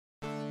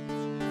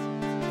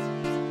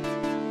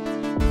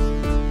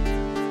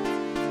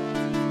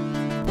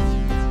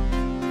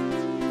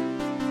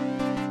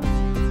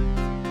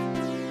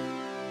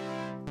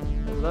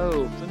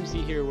Hello, Flimsy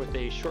here with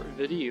a short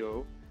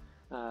video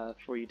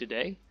for you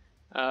today.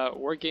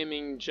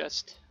 Wargaming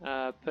just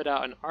put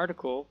out an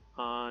article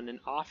on an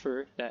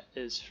offer that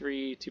is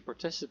free to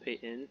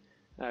participate in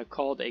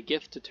called A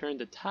Gift to Turn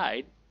the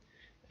Tide,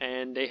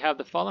 and they have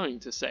the following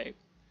to say.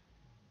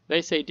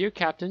 They say, "Dear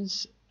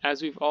Captains,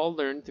 as we've all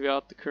learned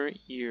throughout the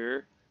current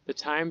year, the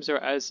times are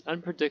as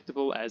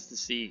unpredictable as the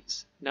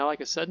seas. Now,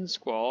 like a sudden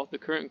squall, the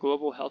current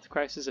global health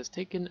crisis has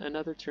taken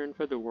another turn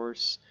for the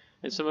worse,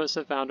 and some of us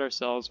have found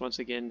ourselves once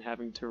again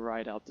having to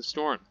ride out the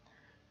storm.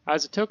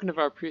 As a token of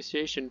our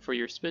appreciation for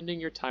your spending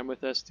your time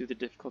with us through the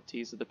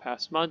difficulties of the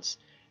past months,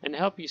 and to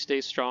help you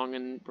stay strong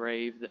and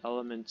brave the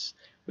elements,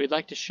 we'd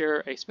like to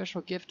share a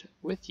special gift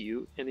with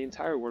you and the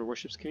entire World of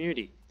Warships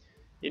community.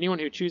 Anyone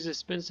who chooses to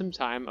spend some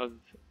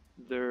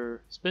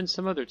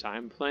of their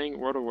time playing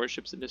World of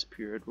Warships in this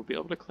period will be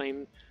able to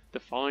claim the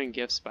following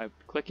gifts by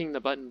clicking the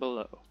button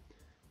below.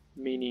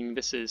 Meaning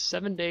this is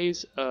 7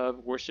 days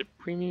of Warship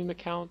Premium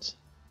Account,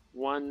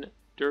 1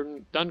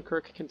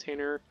 Dunkirk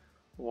container,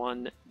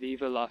 1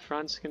 Vive la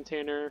France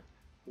container,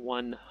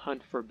 1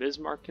 Hunt for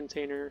Bismarck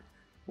container,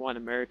 1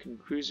 American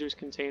Cruisers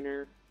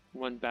container,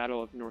 1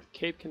 Battle of North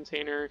Cape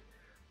container,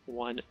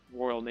 1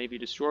 Royal Navy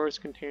Destroyers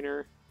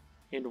container,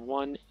 and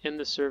 1 In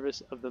the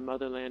Service of the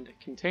Motherland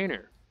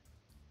container."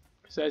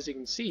 So as you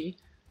can see,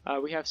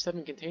 we have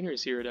 7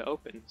 containers here to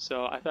open.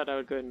 So I thought I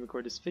would go ahead and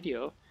record this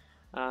video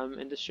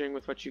and just sharing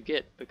with what you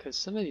get, because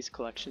some of these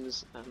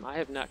collections I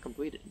have not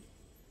completed,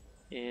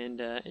 and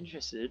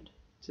interested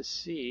to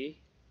see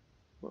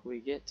what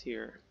we get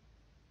here.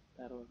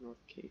 Battle of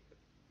North Cape.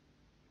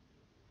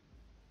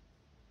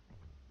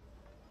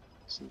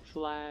 Some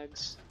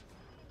flags.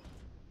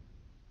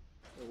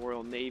 The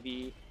Royal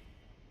Navy.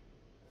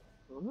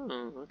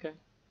 Oh, okay.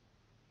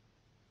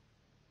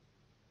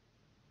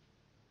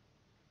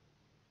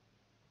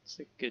 It's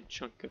a good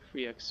chunk of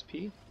free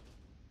XP.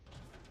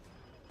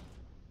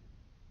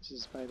 This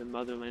is by the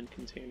Motherland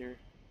container.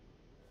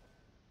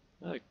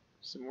 Oh,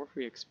 some more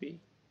free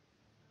XP.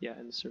 Yeah,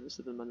 in the service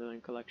of the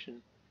Motherland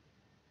collection.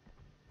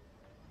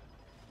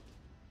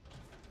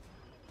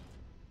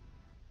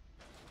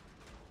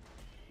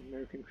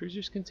 American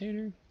Cruisers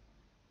container.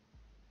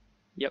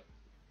 Yep.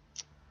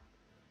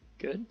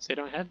 Good. So they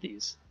don't have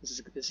these. This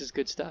is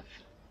good stuff.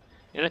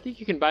 And I think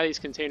you can buy these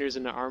containers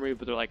in the armory,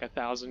 but they're like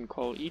 1,000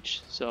 coal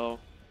each. So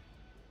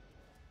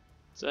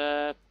it's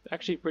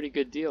actually a pretty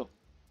good deal.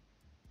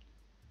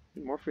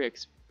 More free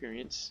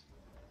experience.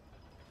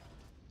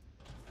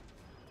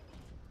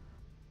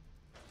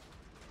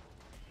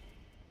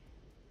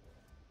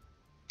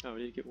 Oh,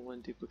 we did get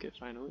 1 duplicate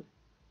finally.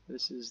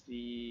 This is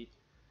the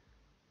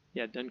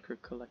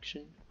Dunkirk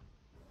collection.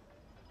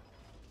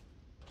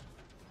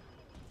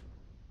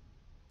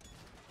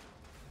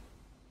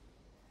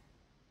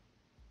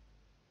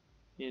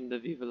 In the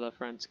Vive la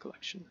France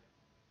collection.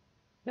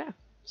 Yeah,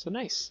 so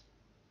nice.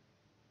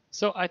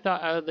 So I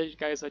thought I would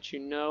let you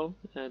know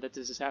that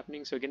this is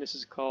happening. So again, this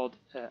is called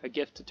A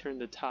Gift to Turn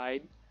the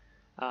Tide,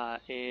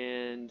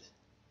 and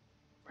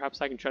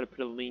perhaps I can try to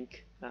put a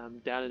link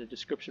down in the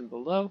description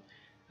below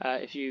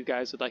if you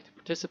guys would like to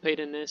participate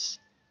in this,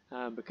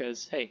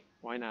 because hey,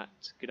 why not?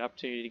 It's a good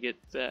opportunity to get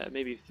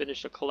maybe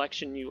finish a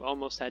collection you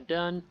almost had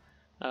done,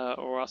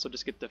 or also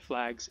just get the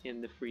flags in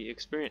the free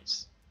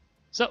experience.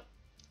 So a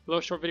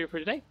little short video for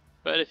today,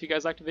 but if you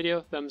guys liked the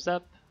video, thumbs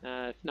up.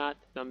 If not,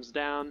 thumbs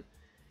down.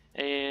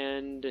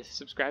 And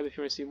subscribe if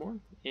you want to see more.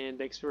 And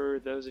thanks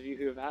for those of you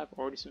who have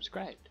already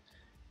subscribed.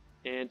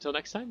 And until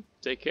next time,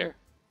 take care.